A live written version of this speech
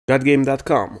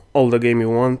Gotgame.com, all the game you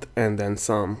want and then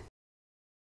some.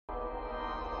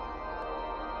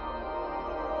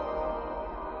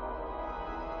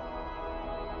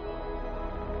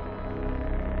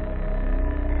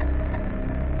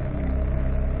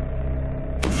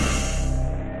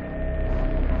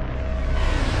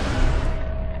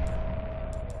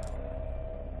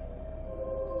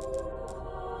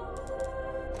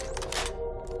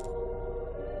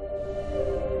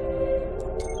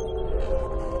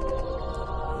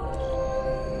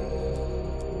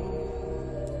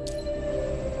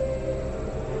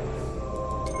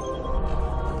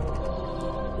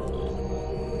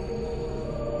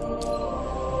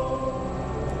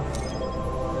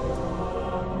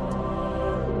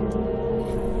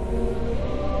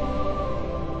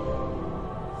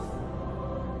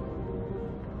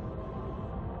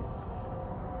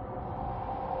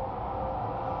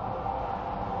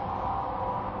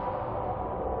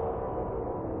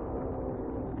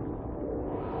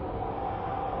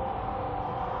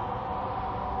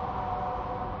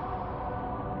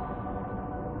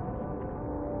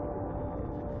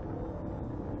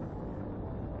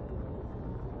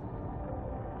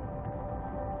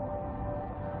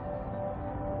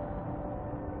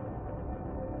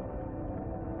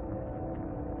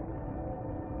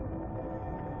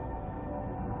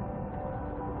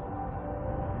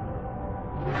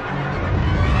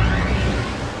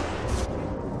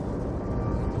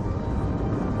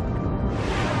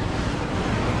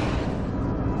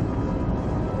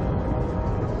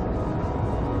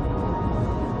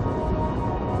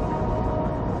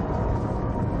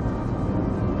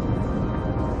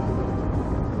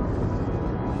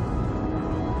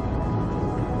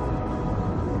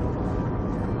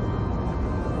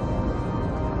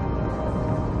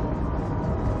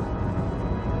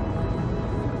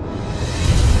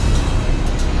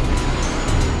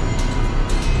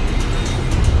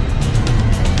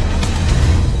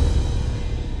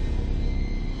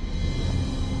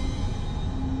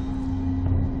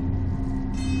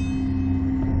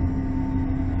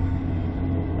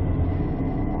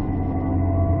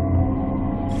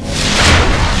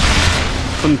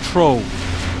 Control.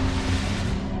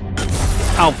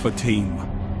 Alpha Team.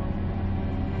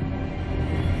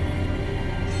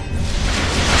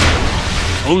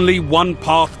 Only one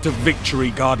path to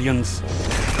victory, Guardians.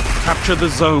 Capture the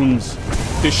zones.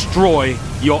 Destroy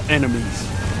your enemies.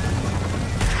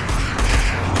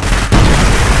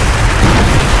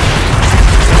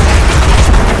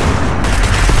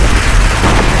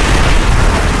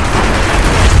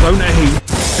 Zone A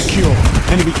secure.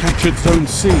 Enemy captured Zone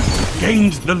C.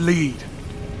 Gained the lead.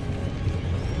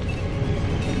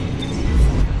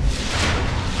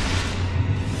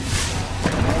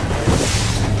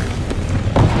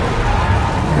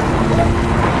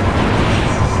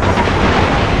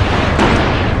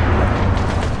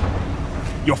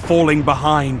 You're falling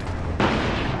behind.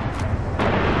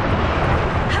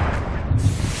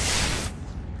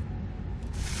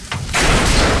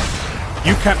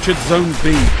 You captured Zone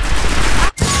B.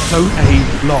 Zone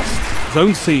A lost.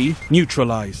 Zone C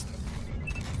neutralized.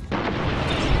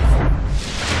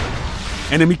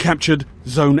 Enemy captured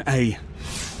Zone A.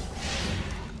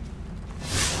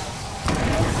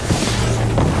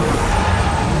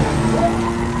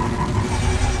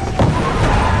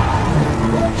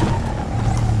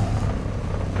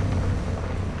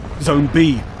 Zone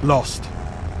B lost.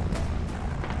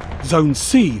 Zone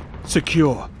C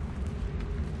secure.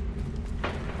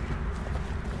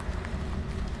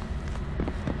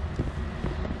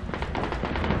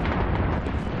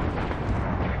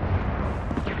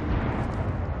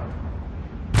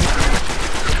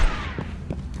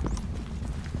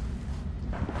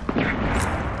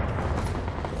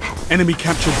 Enemy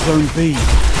captured Zone B.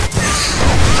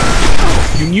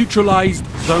 You neutralized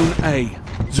Zone A.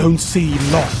 Zone C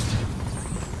lost.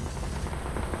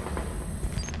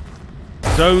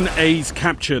 Zone A's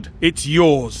captured. It's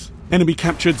yours. Enemy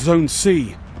captured Zone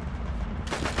C.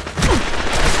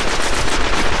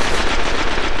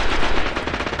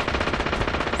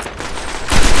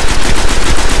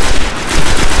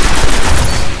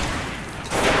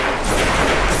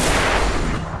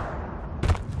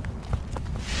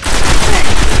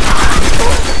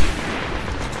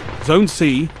 Zone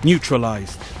C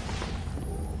neutralized.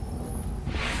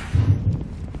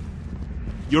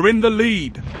 You're in the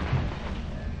lead.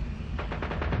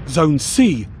 Zone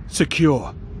C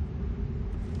secure.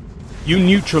 You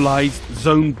neutralized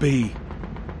Zone B.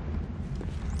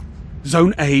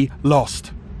 Zone A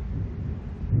lost.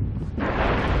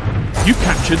 You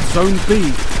captured Zone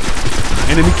B.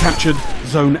 Enemy captured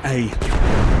Zone A.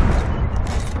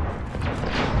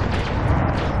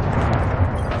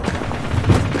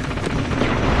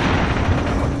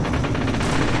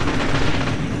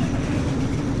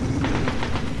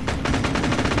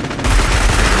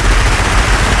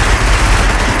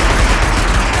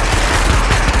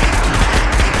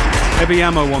 Heavy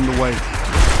ammo on the way.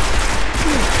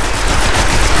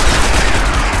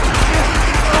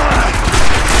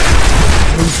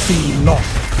 Zone C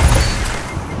lost.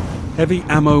 Heavy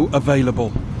ammo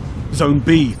available. Zone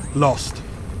B lost.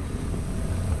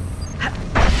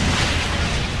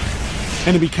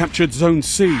 Enemy captured Zone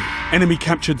C. Enemy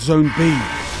captured Zone B.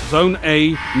 Zone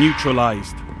A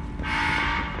neutralized.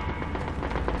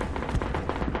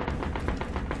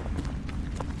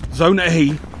 Zone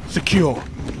A secure.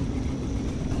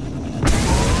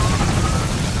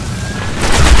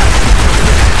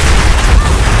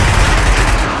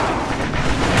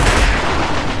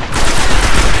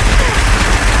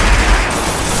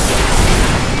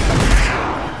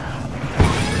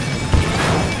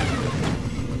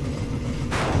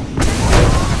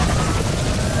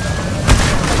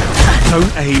 Zone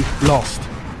A lost.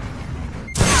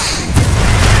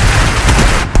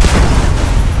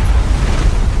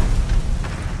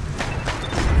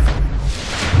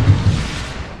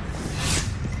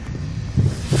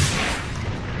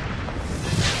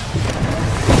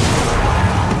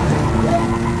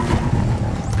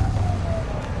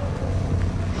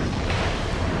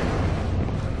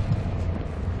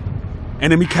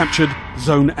 Enemy captured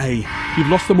Zone A. You've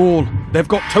lost them all. They've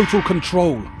got total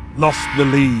control. Lost the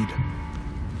lead.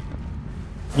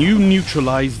 You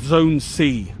neutralized Zone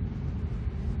C.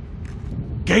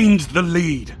 Gained the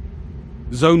lead.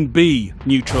 Zone B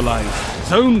neutralized.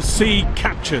 Zone C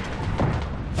captured.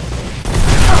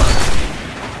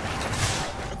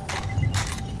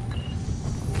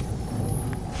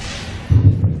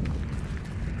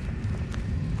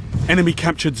 Enemy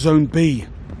captured Zone B.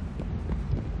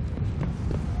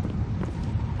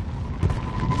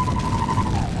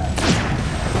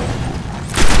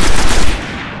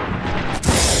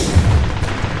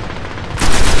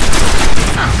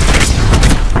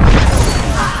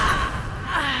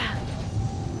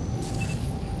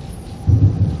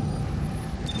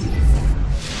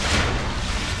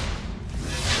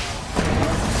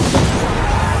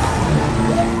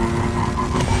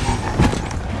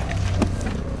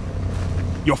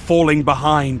 You're falling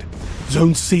behind.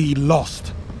 Zone C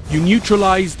lost. You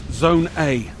neutralized Zone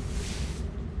A.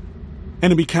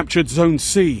 Enemy captured Zone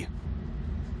C.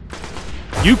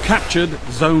 You captured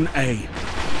Zone A.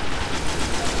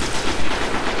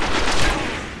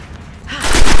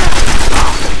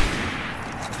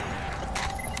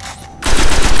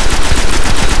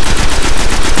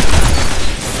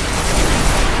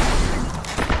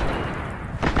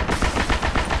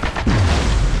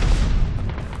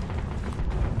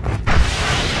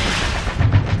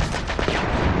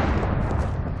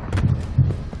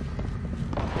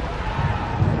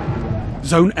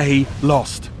 Zone A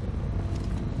lost.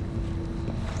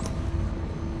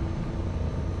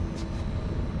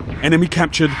 Enemy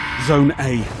captured Zone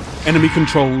A. Enemy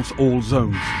controls all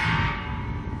zones.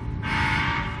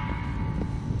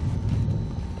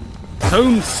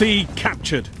 Zone C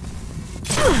captured.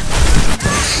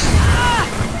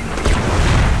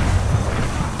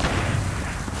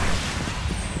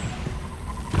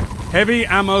 Heavy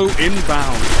ammo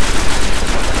inbound.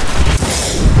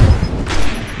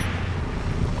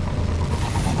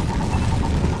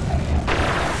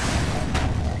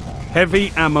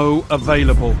 Heavy ammo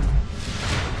available.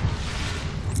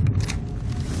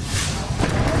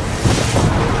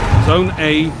 Zone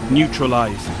A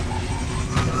neutralized.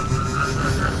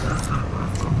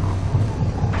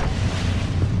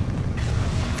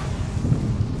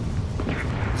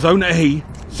 Zone A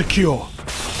secure.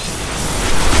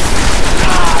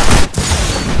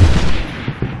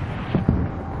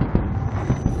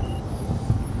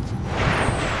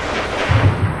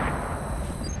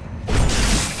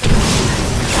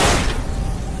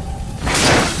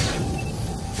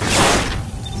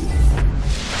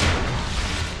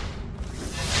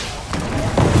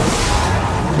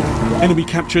 Enemy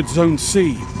captured Zone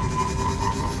C.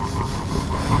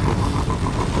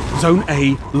 Zone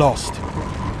A lost.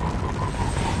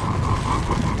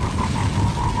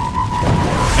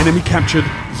 Enemy captured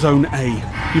Zone A.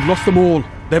 You've lost them all.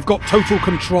 They've got total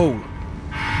control.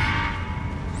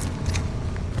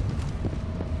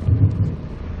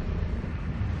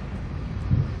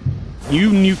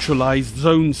 You neutralized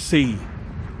Zone C.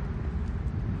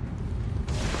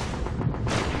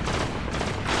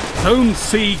 Zone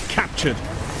C captured.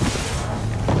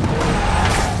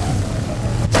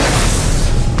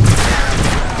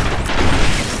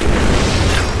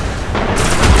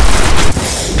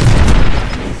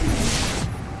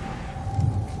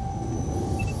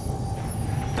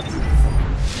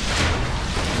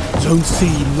 Zone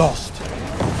C lost.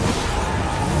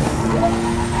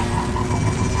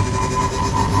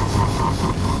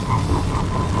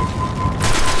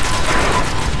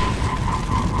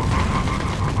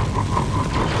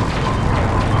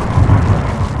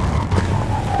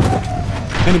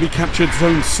 Enemy captured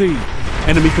Zone C.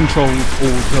 Enemy controls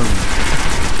all zones.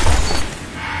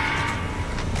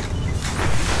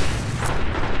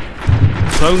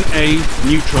 Zone A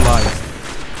neutralized.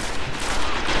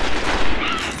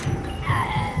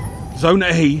 Zone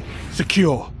A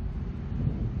secure.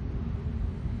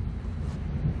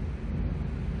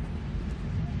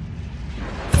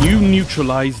 You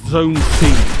neutralized Zone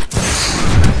C.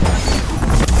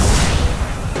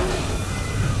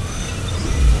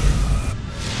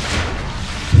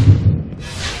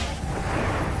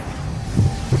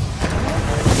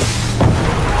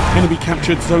 Enemy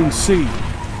captured Zone C.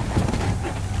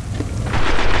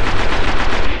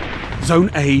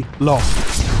 Zone A lost.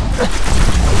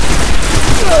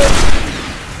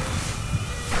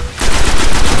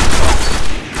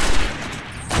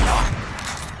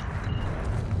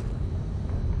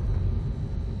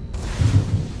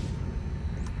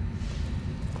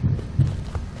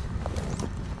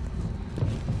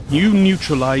 You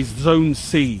neutralized Zone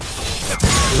C.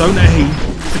 Zone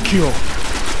A secure.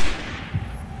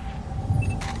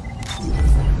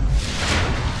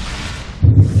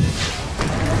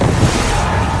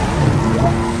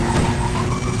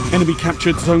 Enemy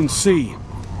captured Zone C.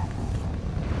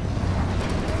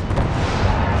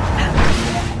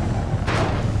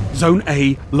 Zone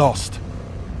A lost.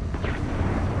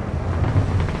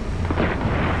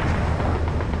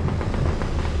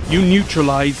 You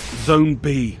neutralized Zone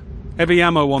B. Heavy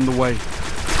ammo on the way.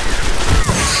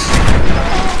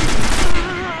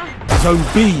 Zone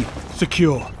B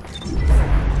secure.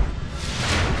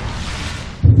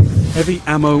 Heavy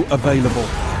ammo available.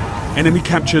 Enemy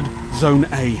captured Zone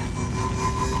A.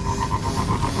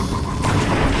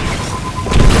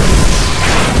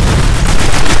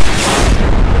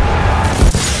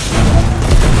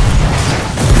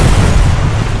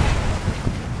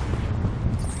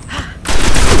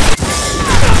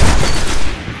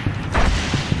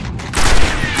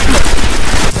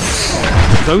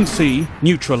 Zone C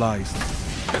neutralized.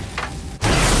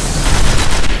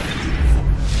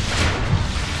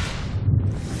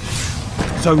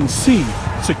 Zone C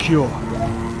secure.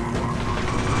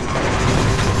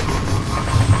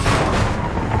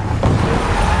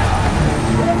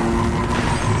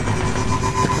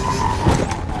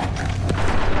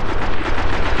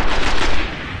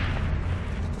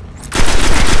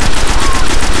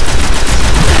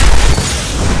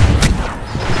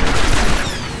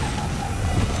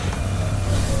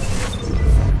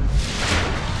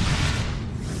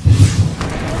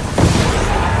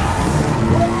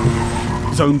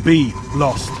 Zone B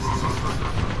lost.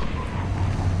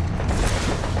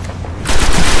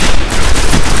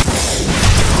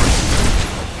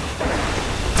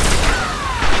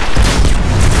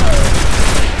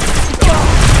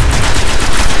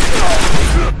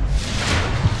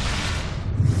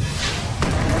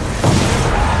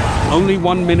 Only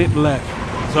 1 minute left.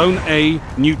 Zone A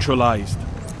neutralized.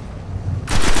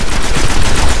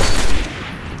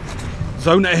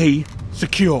 Zone A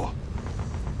secure.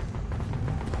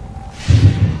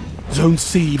 Zone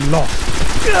C lost.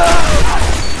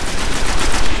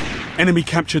 Enemy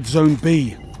captured Zone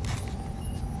B.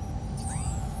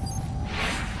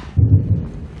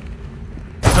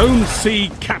 Zone C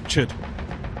captured.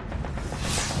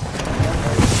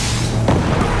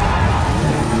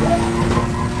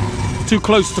 Too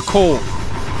close to call.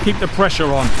 Keep the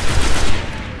pressure on.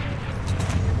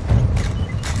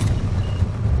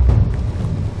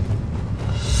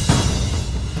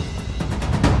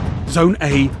 Zone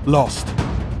A lost.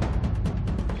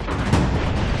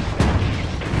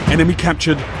 Enemy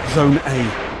captured Zone A.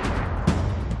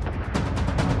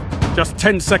 Just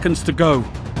 10 seconds to go.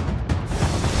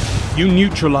 You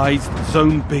neutralized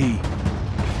Zone B.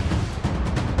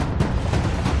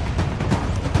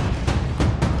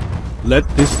 Let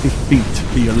this defeat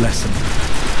be a lesson.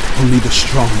 Only the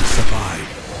strong survive.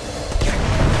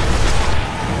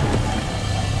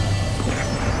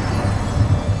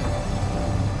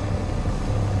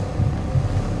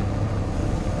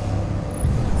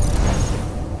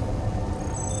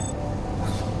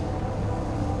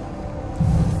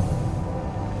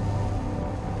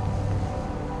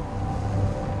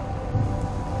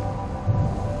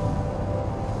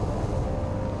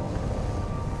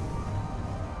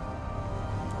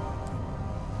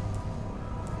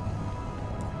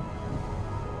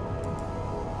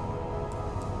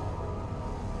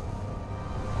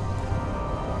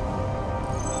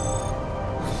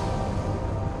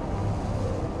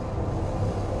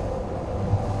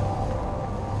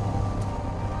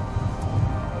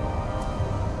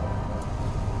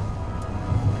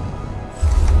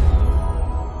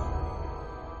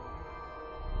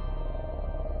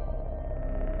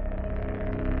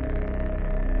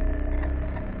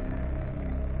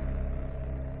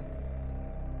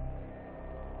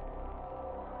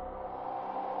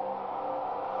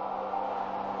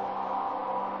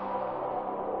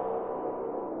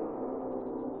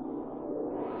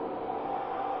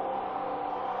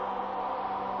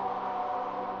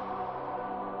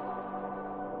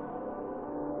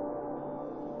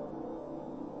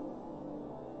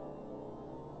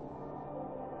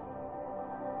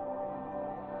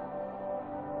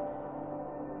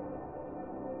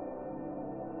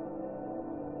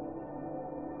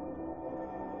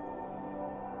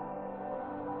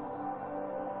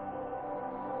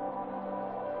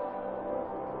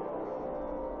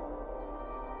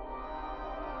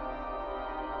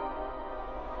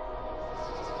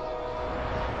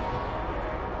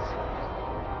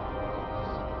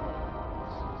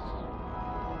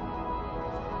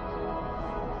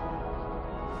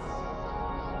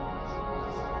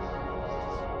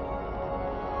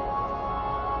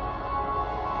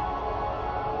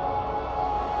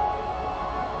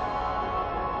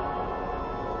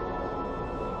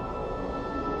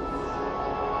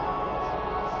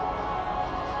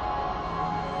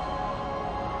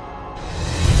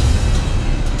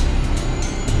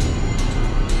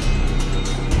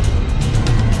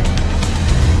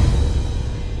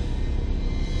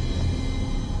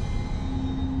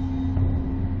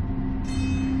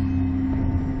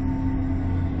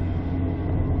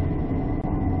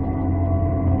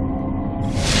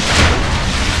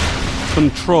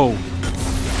 control.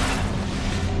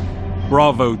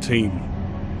 Bravo team.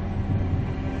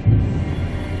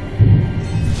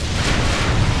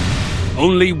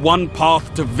 Only one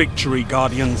path to victory,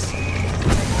 Guardians.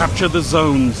 Capture the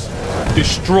zones.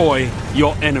 Destroy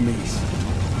your enemies.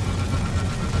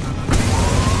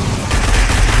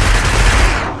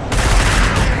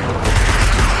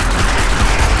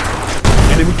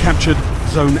 Enemy captured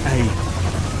Zone A.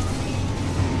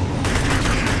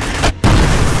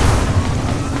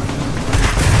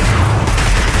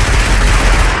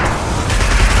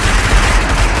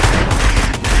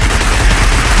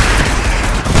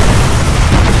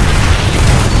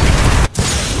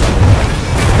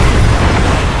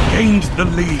 Gained the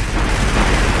lead.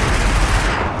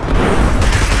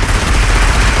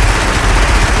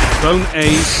 Zone A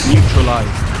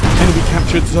neutralized. Enemy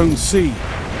captured Zone C.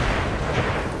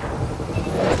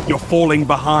 You're falling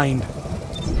behind.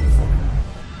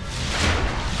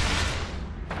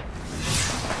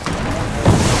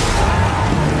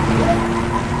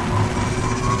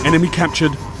 Enemy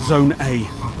captured Zone A.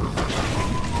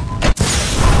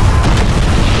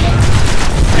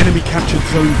 Enemy captured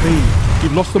Zone B.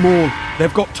 You've lost them all.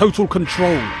 They've got total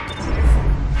control.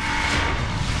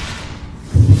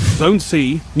 Zone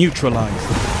C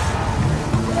neutralized.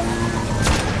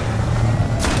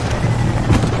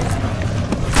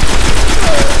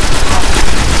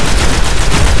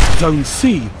 Zone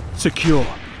C secure.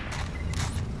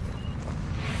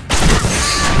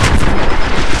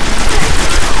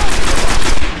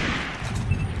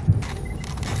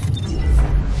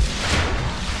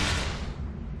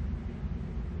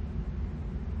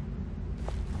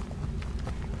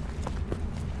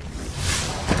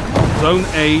 Zone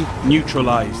A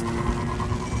neutralized.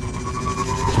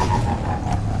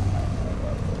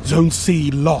 Zone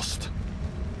C lost.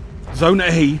 Zone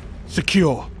A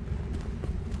secure.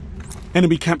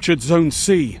 Enemy captured Zone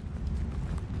C.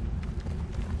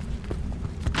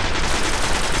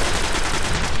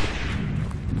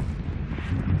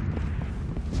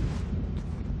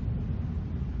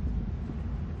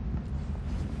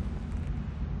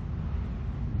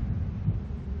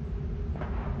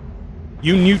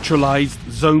 You neutralized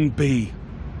Zone B.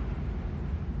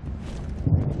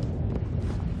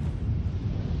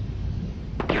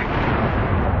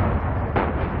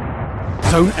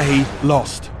 Zone A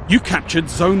lost. You captured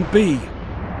Zone B.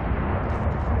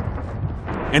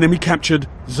 Enemy captured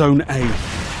Zone A.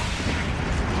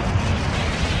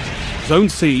 Zone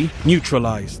C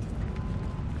neutralized.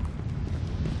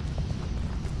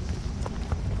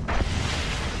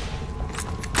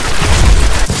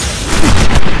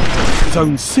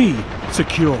 Zone C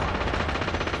secure.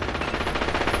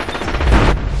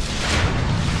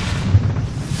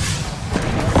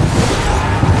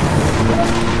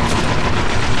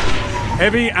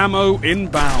 Heavy ammo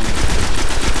inbound.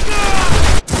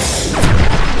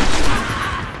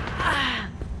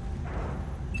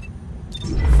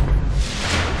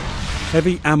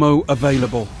 Heavy ammo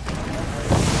available.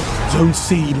 Zone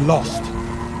C lost.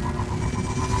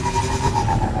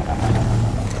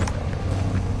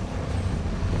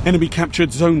 Enemy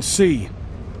captured Zone C.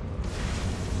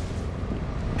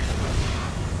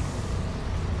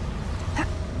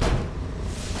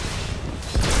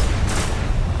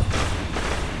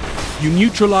 You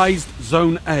neutralized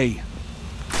Zone A.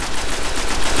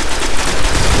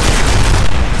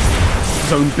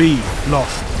 Zone B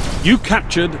lost. You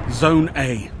captured Zone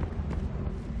A.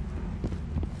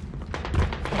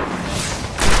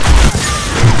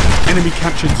 Enemy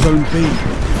captured Zone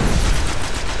B.